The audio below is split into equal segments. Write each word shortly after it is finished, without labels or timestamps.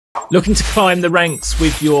Looking to climb the ranks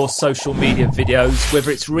with your social media videos,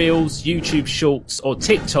 whether it's Reels, YouTube Shorts or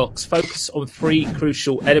TikToks, focus on 3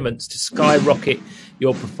 crucial elements to skyrocket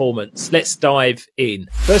your performance. Let's dive in.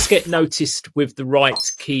 First, get noticed with the right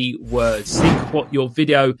keywords. Think of what your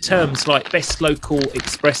video terms like best local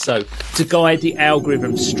espresso to guide the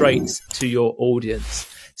algorithm straight to your audience.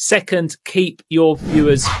 Second, keep your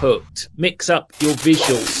viewers hooked. Mix up your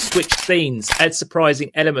visuals, switch scenes, add surprising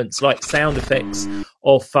elements like sound effects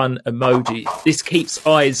or fun emoji. This keeps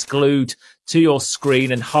eyes glued to your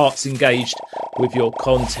screen and hearts engaged with your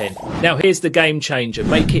content. Now, here's the game changer.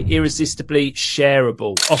 Make it irresistibly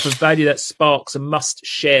shareable. Offer value that sparks a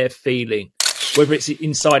must-share feeling, whether it's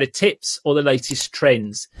insider tips or the latest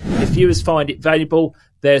trends. If viewers find it valuable,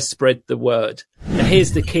 they'll spread the word. Now,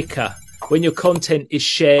 here's the kicker. When your content is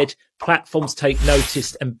shared, platforms take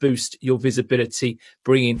notice and boost your visibility,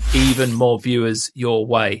 bringing even more viewers your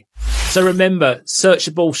way. So remember,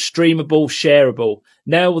 searchable, streamable, shareable.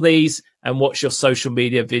 Nail these and watch your social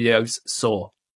media videos soar.